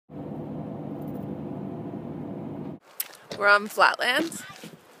We're on flatlands.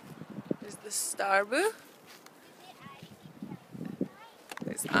 There's the Starbu.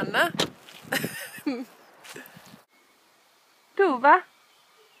 There's Anna. Tuva.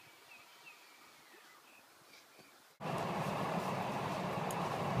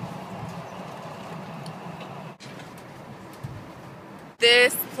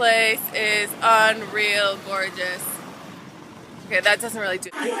 This place is unreal gorgeous. Okay, that doesn't really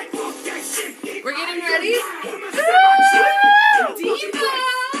do it. We're getting ready. Diva!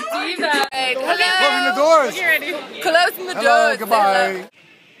 Diva! Hey, closing the doors. Get ready. Closing the Hello, doors. goodbye.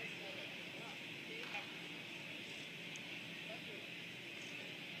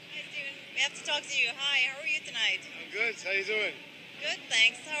 We have to talk to you. Hi, how are you tonight? I'm good. How you doing? Good,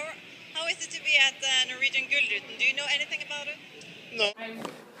 thanks. How is it to be at the Norwegian Gullruten? Do you know anything about it? No.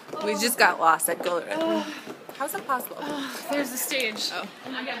 We just got lost at Gullruten. How's that possible? There's the stage. Oh.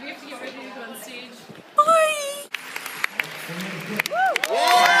 Yeah, we have to get ready to go on stage. Bye!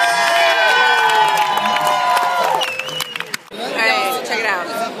 Alright, check it out.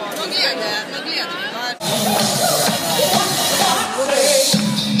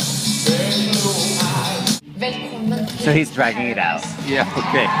 So he's dragging it out. Yeah,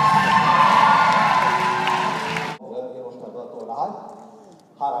 okay.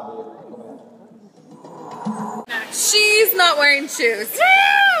 She's not wearing shoes.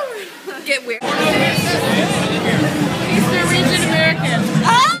 Get weird. He's Norwegian American.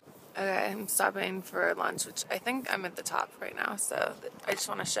 Okay, I'm stopping for lunch, which I think I'm at the top right now, so I just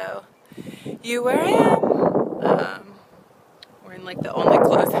want to show you where I am. Wearing like the only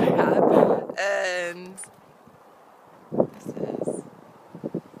clothes I have, and this is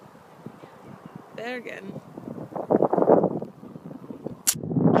Bergen.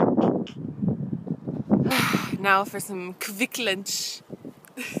 Now for some quick lunch.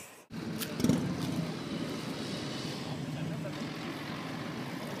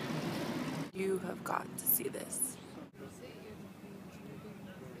 You have got to see this.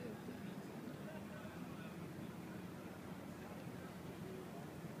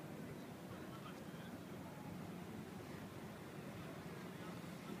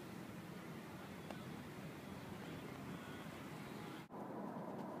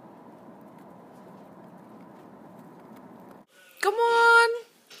 Come on!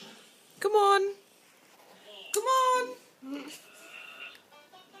 Come on! Come on!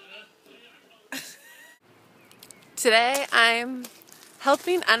 Today I'm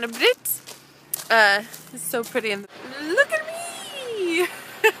helping Anna-Britt. It's so pretty and look at me!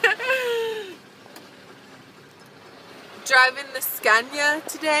 Driving the Scania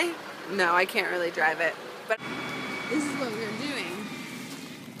today. No, I can't really drive it, but this is what we're doing.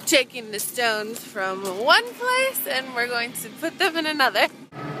 Taking the stones from one place and we're going to put them in another.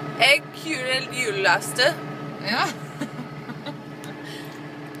 Egg kurel jullaste. Yeah.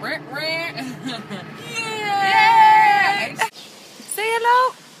 Yay! Say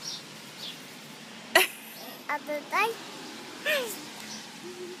hello.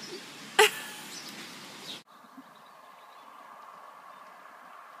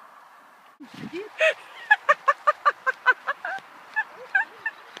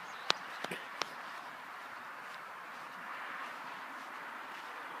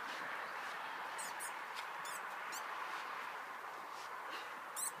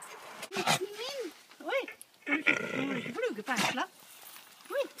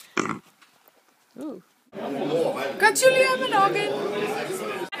 Gratulerer med dagen!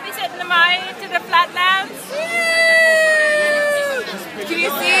 Happy 17 May to the flatlands. Can you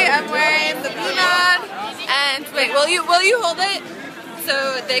see I'm wearing the bunad? And wait, will you hold it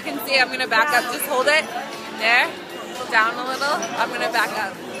so they can see? I'm gonna back up. Just hold it there, down a little. I'm gonna back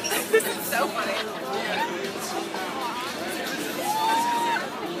up. This is so funny.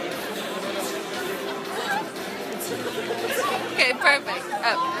 Okay, perfect.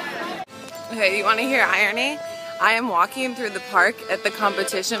 Oh. Okay, you want to hear irony? I am walking through the park at the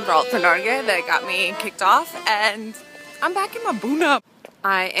competition for Alt for Norge that got me kicked off, and I'm back in my bunad.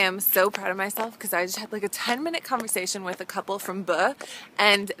 I am so proud of myself because I just had like a 10-minute conversation with a couple from Bø,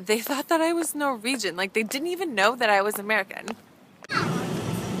 and they thought that I was Norwegian. Like, they didn't even know that I was American. Yeah.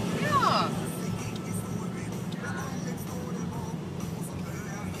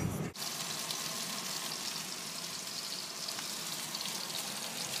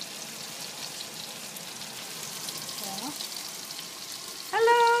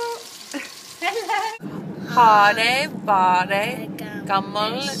 Har det vært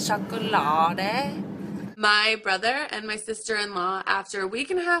gammel sjokolade? My brother and my sister-in-law, after a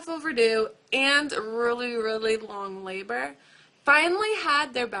week and a half overdue and really, really long labor, finally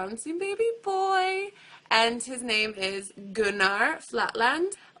had their bouncing baby boy, and his name is Gunnar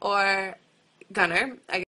Flatland, or Gunnar, I guess.